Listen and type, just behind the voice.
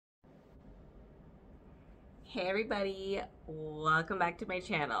Hey everybody, welcome back to my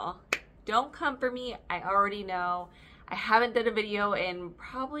channel. Don't come for me, I already know. I haven't done a video in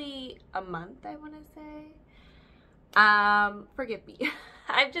probably a month, I want to say. Forgive me.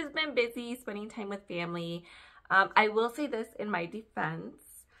 I've just been busy spending time with family. I will say this in my defense.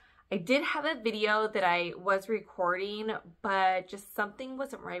 I did have a video that I was recording, but just something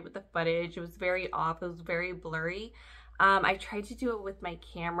wasn't right with the footage. It was very off, it was very blurry. I tried to do it with my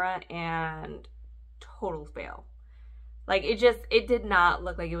camera and total fail. Like it did not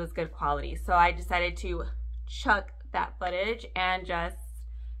look like it was good quality. So I decided to chuck that footage and just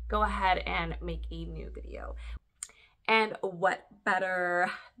go ahead and make a new video. And what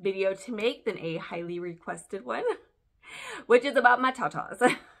better video to make than a highly requested one, which is about my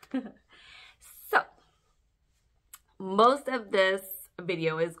tatas. So most of this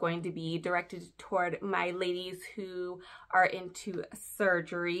video is going to be directed toward my ladies who are into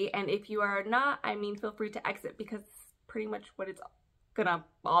surgery, and if you are not, I mean, feel free to exit, because it's pretty much what it's gonna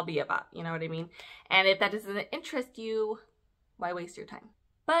all be about, you know what I mean? And if that doesn't interest you, why waste your time?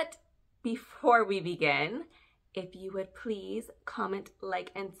 But before we begin, if you would please comment,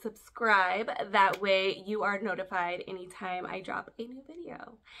 like, and subscribe. That way you are notified anytime I drop a new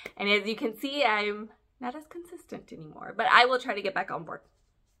video. And as you can see, I'm not as consistent anymore, but I will try to get back on board.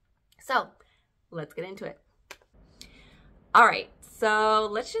 So let's get into it. All right, so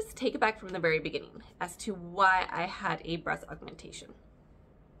let's just take it back from the very beginning as to why I had a breast augmentation.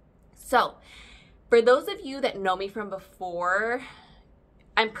 So for those of you that know me from before,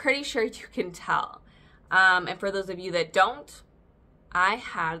 I'm pretty sure you can tell. And for those of you that don't, I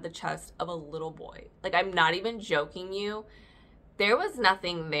had the chest of a little boy. Like, I'm not even joking you. There was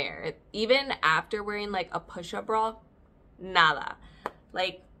nothing there. Even after wearing like a push-up bra, nada.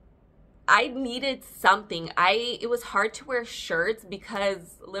 Like, I needed something. It was hard to wear shirts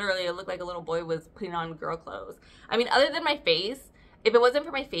because literally it looked like a little boy was putting on girl clothes. I mean, other than my face, if it wasn't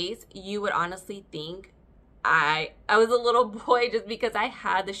for my face, you would honestly think I was a little boy just because I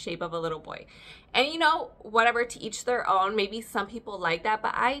had the shape of a little boy. And you know, whatever, to each their own. Maybe some people like that,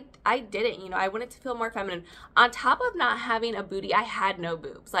 but I didn't, you know. I wanted to feel more feminine. On top of not having a booty, I had no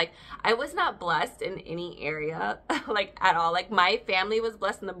boobs. Like, I was not blessed in any area, like, at all. Like, my family was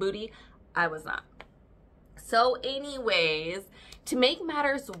blessed in the booty, I was not. So anyways, to make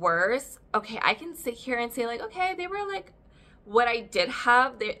matters worse, okay, I can sit here and say like, okay, they were like, what I did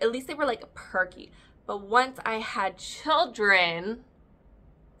have, at least they were like perky. But once I had children,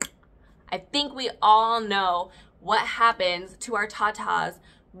 I think we all know what happens to our tatas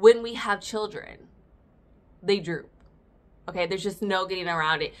when we have children. They droop. Okay, there's just no getting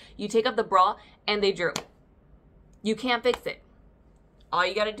around it. You take up the bra and they droop. You can't fix it. All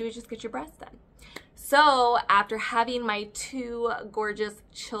you gotta do is just get your breasts done. So after having my two gorgeous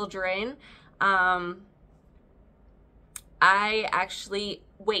children,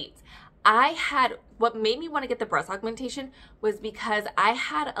 what made me want to get the breast augmentation was because I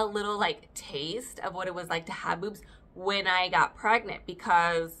had a little like taste of what it was like to have boobs when I got pregnant,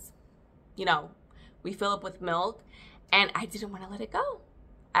 because, you know, we fill up with milk and I didn't want to let it go.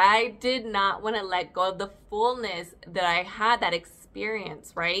 I did not want to let go of the fullness that I had, that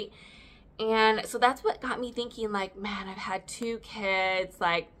experience, right? And so that's what got me thinking, like, man, I've had two kids,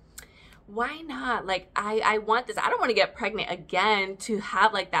 like, why not? Like, I want this. I don't want to get pregnant again to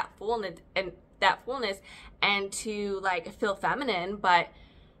have like that fullness and to like feel feminine. But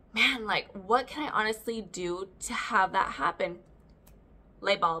man, like, what can I honestly do to have that happen?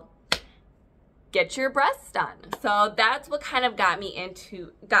 Light bulb. Get your breasts done. So that's what kind of got me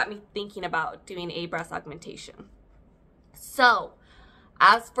thinking about doing a breast augmentation. So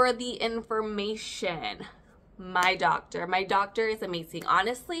as for the information, my doctor is amazing.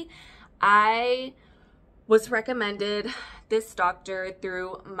 Honestly, I was recommended this doctor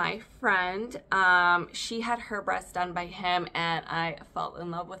through my friend. She had her breasts done by him and I fell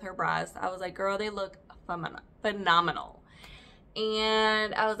in love with her breasts. I was like, girl, they look phenomenal.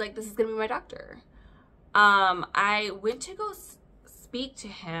 And I was like, this is gonna be my doctor. I went to go speak to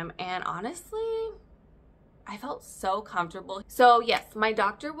him, and honestly, I felt so comfortable. So yes, my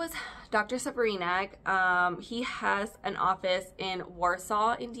doctor was Dr. Severinak. He has an office in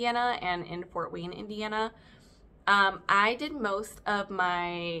Warsaw, Indiana, and in Fort Wayne, Indiana. I did most of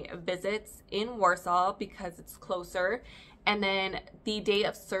my visits in Warsaw because it's closer. And then the day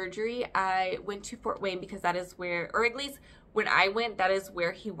of surgery, I went to Fort Wayne because that is where, or at least when I went, that is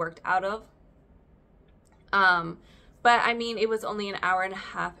where he worked out of. But I mean, it was only an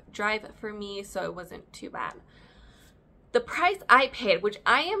hour-and-a-half drive for me, so it wasn't too bad. The price I paid, which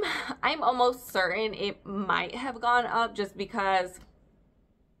I'm almost certain it might have gone up just because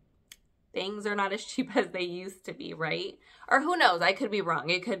things are not as cheap as they used to be, right? Or who knows? I could be wrong.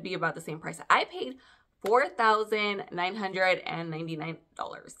 It could be about the same price. I paid $4,999.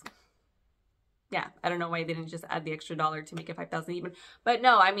 Yeah, I don't know why they didn't just add the extra dollar to make it $5,000 even. But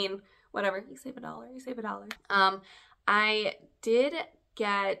no, I mean, whatever. You save $1. You save $1. I did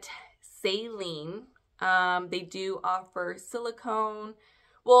get saline. They do offer silicone.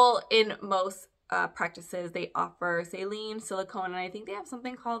 Well, in most practices, they offer saline, silicone, and I think they have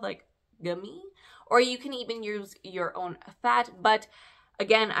something called like gummy. Or you can even use your own fat. But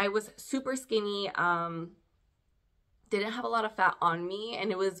again, I was super skinny. Didn't have a lot of fat on me,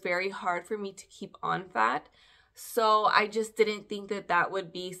 and it was very hard for me to keep on fat. So I just didn't think that that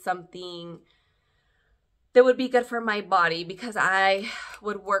would be something that would be good for my body, because I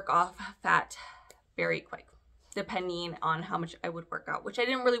would work off fat very quick, depending on how much I would work out, which I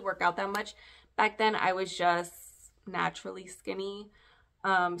didn't really work out that much. Back then, I was just naturally skinny.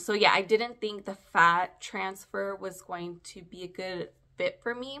 So yeah, I didn't think the fat transfer was going to be a good fit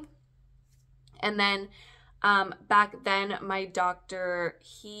for me. And then back then, my doctor,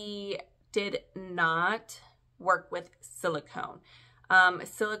 he did not work with silicone.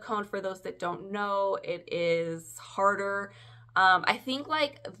 Silicone, for those that don't know, it is harder. I think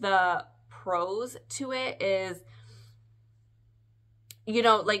like the pros to it is, you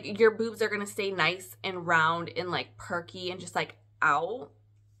know, like your boobs are going to stay nice and round and like perky and just like out.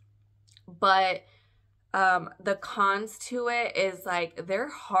 But the cons to it is like they're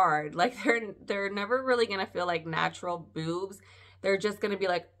hard. Like they're never really going to feel like natural boobs. They're just going to be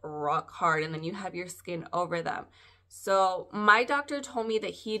like rock hard, and then you have your skin over them. So my doctor told me that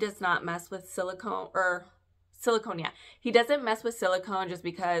he does not mess with silicone, yeah. He doesn't mess with silicone just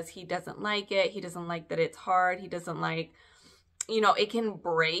because he doesn't like it. He doesn't like that it's hard. He doesn't like, you know, it can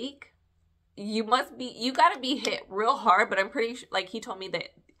break. You gotta be hit real hard, but I'm pretty sure, like he told me that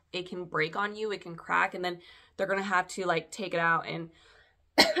it can break on you, it can crack, and then they're gonna have to like take it out and,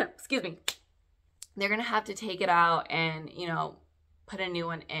 excuse me, they're gonna have to take it out and, you know, put a new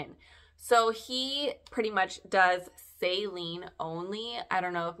one in. So he pretty much does saline only. I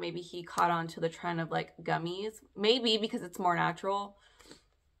don't know if maybe he caught on to the trend of like gummies. Maybe because it's more natural.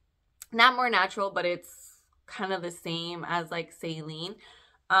 Not more natural, but it's kind of the same as like saline.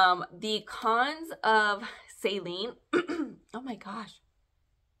 The cons of saline. Oh my gosh.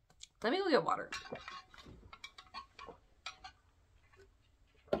 Let me go get water.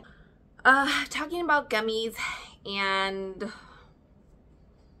 Talking about gummies and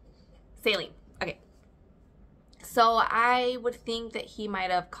saline. Okay. So I would think that he might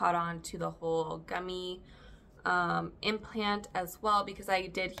have caught on to the whole gummy implant as well, because I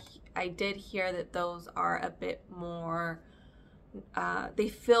did hear that those are a bit more, they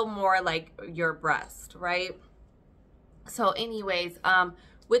feel more like your breast, right? So anyways,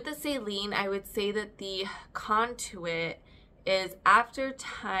 with the saline, I would say that the con to it is after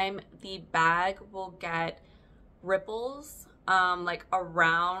time, the bag will get ripples like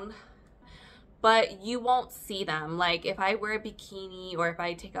around, but you won't see them. Like if I wear a bikini or if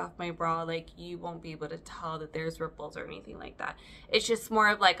I take off my bra, like you won't be able to tell that there's ripples or anything like that. It's just more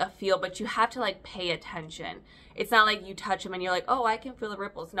of like a feel, but you have to like pay attention. It's not like you touch them and you're like, oh, I can feel the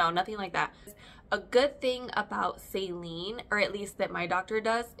ripples. No, nothing like that. A good thing about saline, or at least that my doctor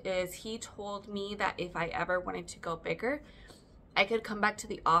does, is he told me that if I ever wanted to go bigger, I could come back to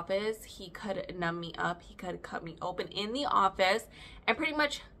the office. He could numb me up. He could cut me open in the office and pretty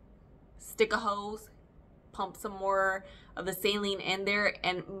much stick a hose, pump some more of the saline in there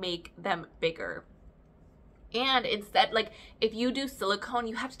and make them bigger. And instead, like if you do silicone,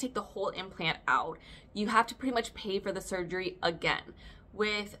 you have to take the whole implant out. You have to pretty much pay for the surgery again.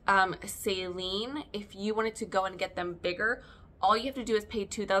 With saline, if you wanted to go and get them bigger, all you have to do is pay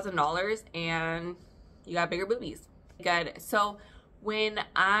 $2,000 and you got bigger boobies. Good. So when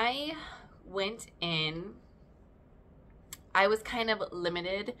I went in, I was kind of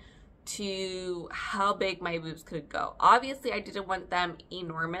limited to how big my boobs could go. Obviously, I didn't want them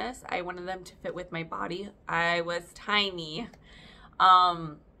enormous. I wanted them to fit with my body. I was tiny.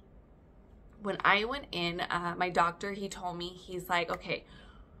 When I went in, my doctor, he told me, he's like, okay,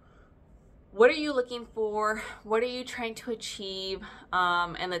 what are you looking for? What are you trying to achieve?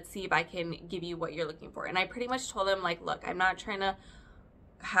 And let's see if I can give you what you're looking for. And I pretty much told him, like, look, I'm not trying to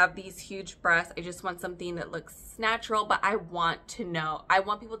have these huge breasts. I just want something that looks natural, but I want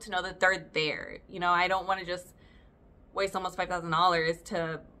people to know that they're there. You know, I don't want to just waste almost $5,000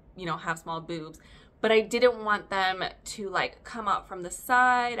 to, you know, have small boobs. But I didn't want them to like come out from the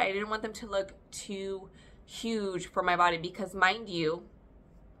side. I didn't want them to look too huge for my body, because mind you,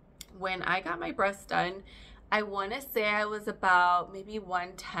 when I got my breasts done, I want to say I was about maybe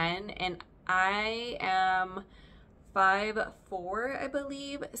 110, and I am 5'4", I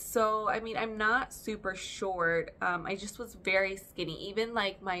believe. So, I mean, I'm not super short. I just was very skinny. Even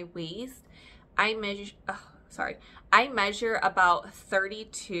like my waist, I measure, I measure about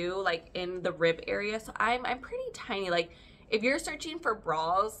 32, like in the rib area. So I'm pretty tiny. Like if you're searching for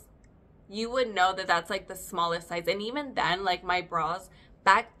bras, you would know that that's like the smallest size. And even then, like my bras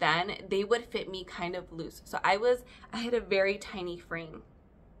back then, they would fit me kind of loose. So I had a very tiny frame.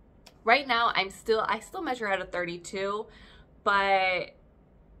 Right now, I still measure at a 32, but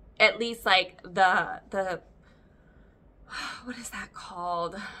at least like the what is that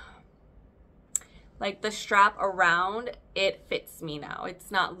called? Like the strap around it fits me now.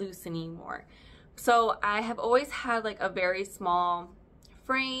 It's not loose anymore. So I have always had like a very small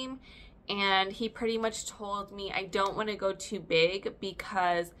frame, and he pretty much told me I don't want to go too big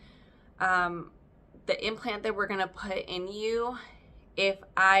because the implant that we're gonna put in you, if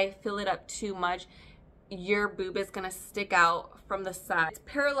I fill it up too much, your boob is gonna stick out from the side. It's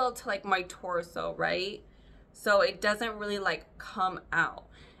parallel to like my torso, right? So it doesn't really like come out.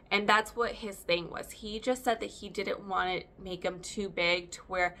 And that's what his thing was. He just said that he didn't want to make them too big to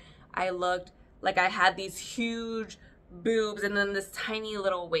where I looked like I had these huge boobs and then this tiny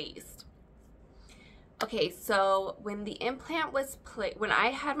little waist. Okay, so when the implant was when I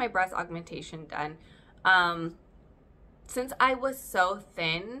had my breast augmentation done, since I was so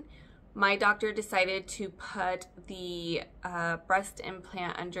thin, my doctor decided to put the breast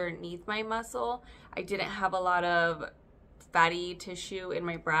implant underneath my muscle. I didn't have a lot of fatty tissue in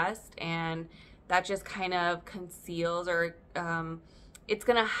my breast, and that just kind of conceals, or it's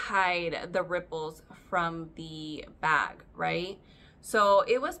gonna hide the ripples from the bag, right? So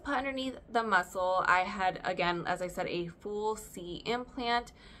it was put underneath the muscle. I had, again, as I said, a full C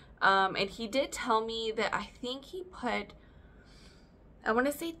implant, and he did tell me that I think he put, I want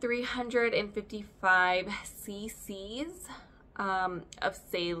to say 355 cc's of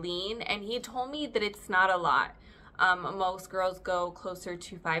saline, and he told me that it's not a lot. Most girls go closer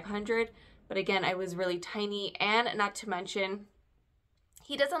to 500, but again, I was really tiny, and not to mention,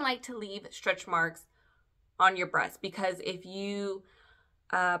 he doesn't like to leave stretch marks on your breast, because if you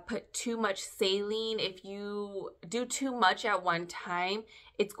put too much saline, if you do too much at one time,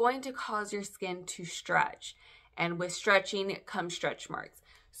 it's going to cause your skin to stretch. And with stretching comes stretch marks.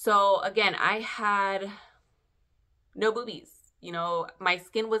 So again, I had no boobies. You know, my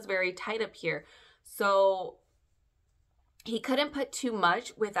skin was very tight up here. So he couldn't put too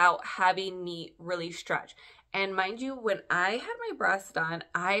much without having me really stretch. And mind you, when I had my breasts done,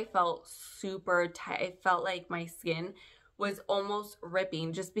 I felt super tight. It felt like my skin was almost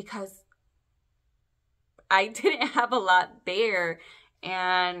ripping just because I didn't have a lot there.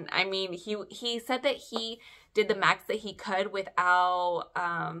 And I mean, he said that he did the max that he could without,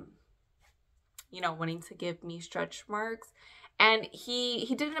 you know, wanting to give me stretch marks. And he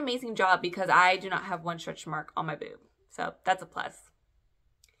did an amazing job, because I do not have one stretch mark on my boob. So that's a plus.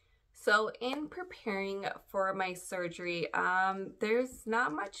 So in preparing for my surgery, there's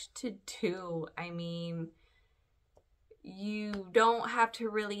not much to do. I mean, you don't have to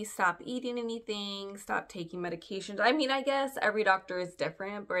really stop eating anything, stop taking medications. I mean, I guess every doctor is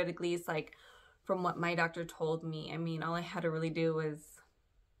different, but at least like from what my doctor told me, I mean, all I had to really do was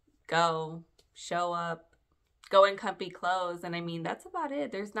go, show up, go in comfy clothes. And I mean, that's about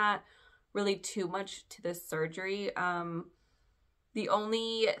it. There's not really too much to this surgery. The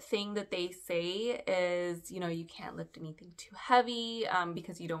only thing that they say is, you know, you can't lift anything too heavy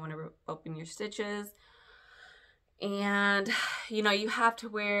because you don't want to open your stitches. And, you know, you have to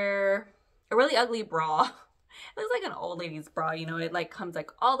wear a really ugly bra. It looks like an old lady's bra, you know, it like comes like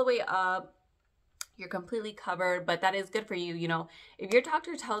all the way up. You're completely covered, but that is good for you. You know, if your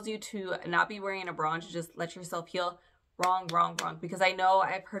doctor tells you to not be wearing a bra and to just let yourself heal, wrong. Because I know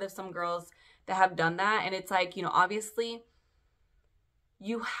I've heard of some girls that have done that, and it's like, you know, obviously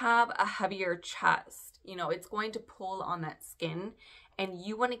you have a heavier chest. You know, it's going to pull on that skin, and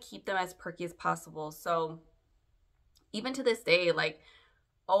you want to keep them as perky as possible. So even to this day, like,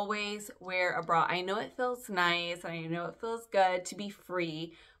 always wear a bra. I know it feels nice, and I know it feels good to be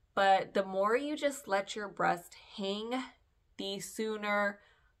free, but the more you just let your breast hang, the sooner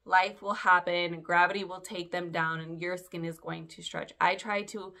life will happen, gravity will take them down, and your skin is going to stretch. I try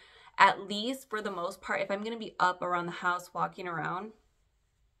to, at least for the most part, if I'm going to be up around the house walking around,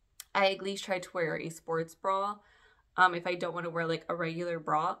 I at least try to wear a sports bra. If I don't want to wear like a regular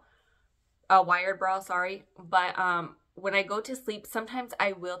bra, a wired bra, sorry. But when I go to sleep, sometimes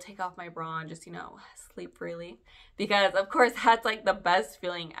I will take off my bra and just, you know, sleep freely, because of course that's like the best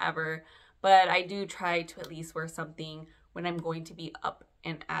feeling ever. but I do try to at least wear something when I'm going to be up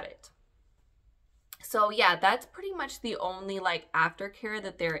and at it. So yeah, that's pretty much the only like aftercare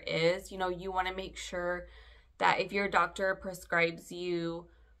that there is. You know, you want to make sure that if your doctor prescribes you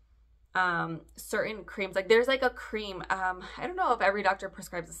certain creams, like there's like a cream, I don't know if every doctor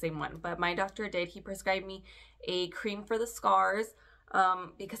prescribes the same one, but my doctor did. He prescribed me a cream for the scars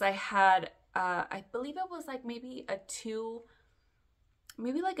because I had I believe it was like maybe like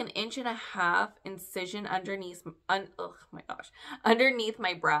an 1.5 inch incision underneath oh my gosh, underneath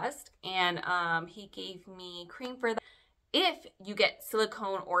my breast, and he gave me cream for that. If you get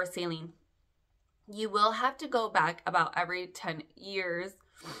silicone or saline, you will have to go back about every 10 years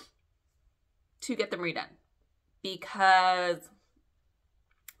to get them redone because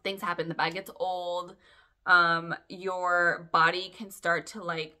things happen. The bag gets old. Your body can start to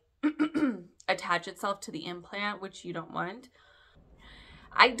like attach itself to the implant, which you don't want.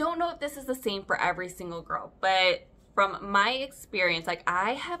 I don't know if this is the same for every single girl, but from my experience, like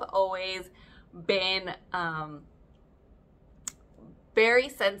I have always been very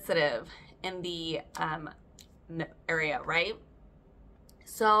sensitive in the area, right?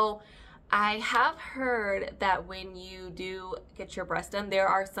 So I have heard that when you do get your breast done, there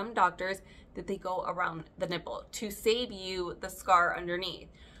are some doctors that they go around the nipple to save you the scar underneath.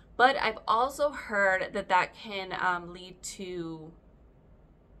 But I've also heard that that can lead to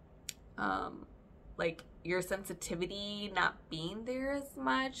like your sensitivity not being there as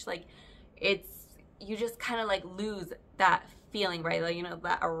much. Like you just kind of like lose that feeling, right? Like, you know,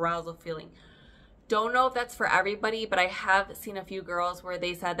 that arousal feeling. Don't know if that's for everybody, but I have seen a few girls where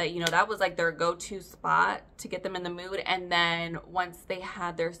they said that, you know, that was like their go-to spot to get them in the mood. And then once they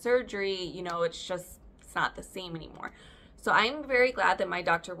had their surgery, you know, it's not the same anymore. So I'm very glad that my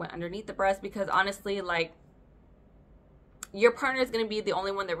doctor went underneath the breast because honestly, like, your partner is going to be the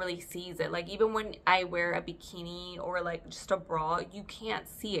only one that really sees it. Like, even when I wear a bikini or like just a bra, you can't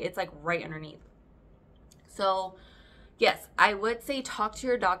see it. It's like right underneath. So yes, I would say talk to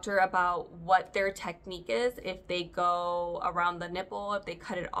your doctor about what their technique is, if they go around the nipple, if they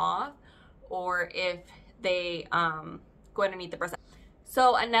cut it off, or if they go underneath the breast.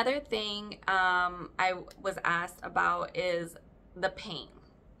 So another thing I was asked about is the pain.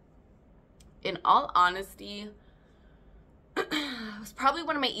 In all honesty, it was probably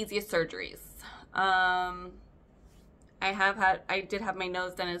one of my easiest surgeries. I did have my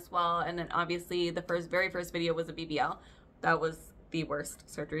nose done as well, and then obviously the very first video was a BBL. That was the worst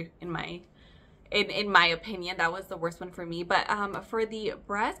surgery in my opinion. That was the worst one for me. But for the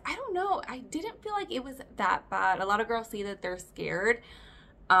breast, I don't know. I didn't feel like it was that bad. A lot of girls say that they're scared.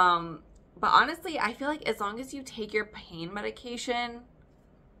 But honestly, I feel like as long as you take your pain medication,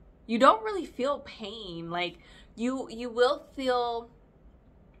 you don't really feel pain. Like you will feel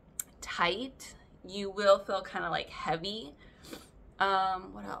tight. You will feel kind of like heavy.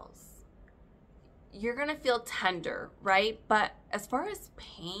 What else? You're gonna feel tender, right? But as far as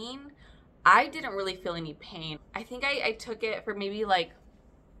pain, I didn't really feel any pain. I think I took it for maybe like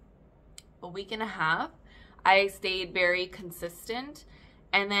a week and a half. I stayed very consistent.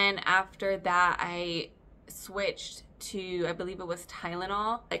 And then after that, I switched to, I believe it was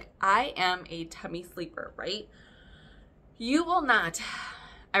Tylenol. Like, I am a tummy sleeper, right? You will not,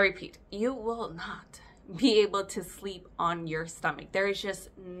 I repeat, you will not be able to sleep on your stomach. There is just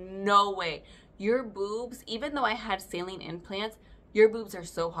no way. Your boobs, even though I had saline implants, your boobs are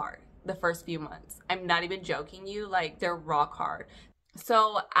so hard the first few months. I'm not even joking you, like they're rock hard.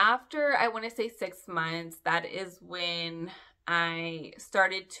 So after, I want to say 6 months, that is when I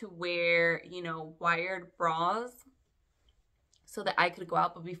started to wear, you know, wired bras so that I could go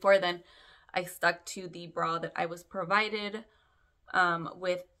out. But before then, I stuck to the bra that I was provided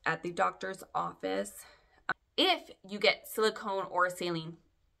with at the doctor's office. If you get silicone or saline,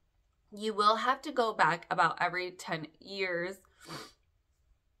 you will have to go back about every 10 years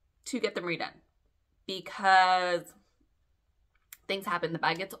to get them redone because things happen. The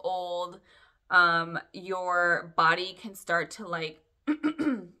bag gets old. Your body can start to like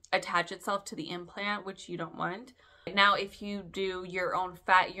attach itself to the implant, which you don't want. Now, if you do your own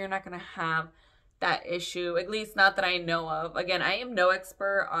fat, you're not going to have that issue, at least not that I know of. Again, I am no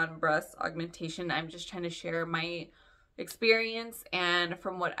expert on breast augmentation. I'm just trying to share my experience and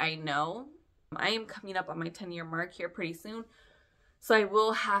from what I know. I am coming up on my 10-year mark here pretty soon, so I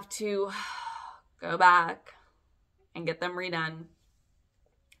will have to go back and get them redone,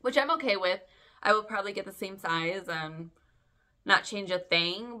 which I'm okay with. I will probably get the same size and not change a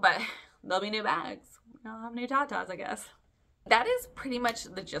thing, but there'll be new bags. I'll have new tatas, I guess. That is pretty much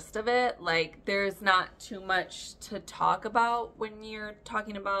the gist of it. Like, there's not too much to talk about when you're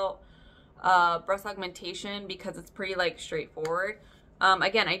talking about breast augmentation because it's pretty like straightforward.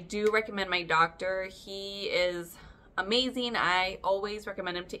 Again, I do recommend my doctor. He is amazing. I always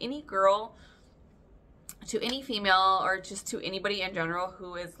recommend him to any girl, to any female, or just to anybody in general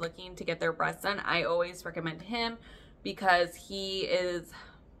who is looking to get their breasts done. I always recommend him because he's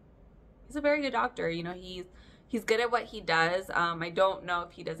a very good doctor. You know, he's good at what he does. I don't know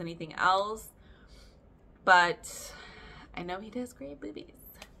if he does anything else, but I know he does great boobies.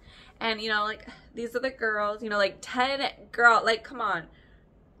 And, you know, like, these are the girls, you know, like 10 girl, like, come on,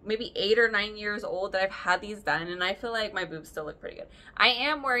 maybe 8 or 9 years old that I've had these done, and I feel like my boobs still look pretty good. I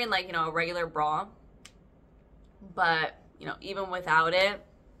am wearing, like, you know, a regular bra, but, you know, even without it,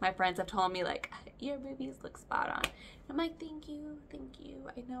 my friends have told me, like, your boobies look spot on. I'm like, thank you, thank you.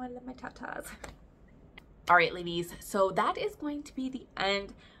 I know I love my tatas. All right, ladies, so that is going to be the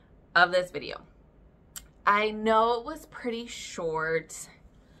end of this video. I know it was pretty short,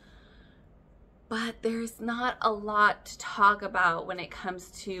 but there's not a lot to talk about when it comes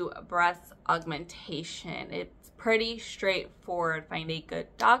to breast augmentation. It's pretty straightforward. Find a good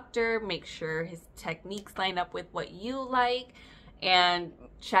doctor, make sure his techniques line up with what you like, and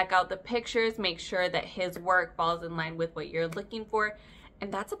check out the pictures, make sure that his work falls in line with what you're looking for,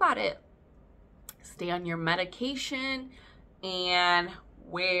 and that's about it. Stay on your medication and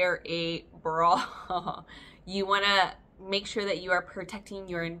wear a bra. You want to make sure that you are protecting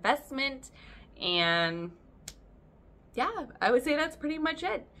your investment. And yeah, I would say that's pretty much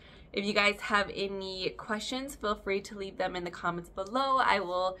it. If you guys have any questions, feel free to leave them in the comments below. I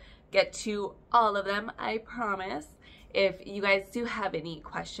will get to all of them, I promise. If you guys do have any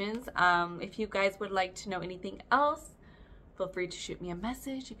questions, if you guys would like to know anything else, feel free to shoot me a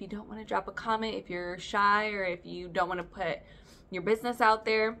message. If you don't want to drop a comment, if you're shy, or if you don't want to put your business out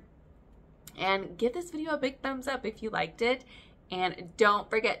there. And give this video a big thumbs up if you liked it. And don't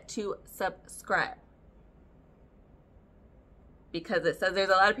forget to subscribe, because it says there's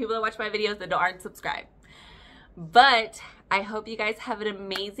a lot of people that watch my videos that aren't subscribed. But I hope you guys have an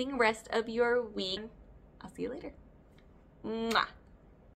amazing rest of your week. I'll see you later. Mwah.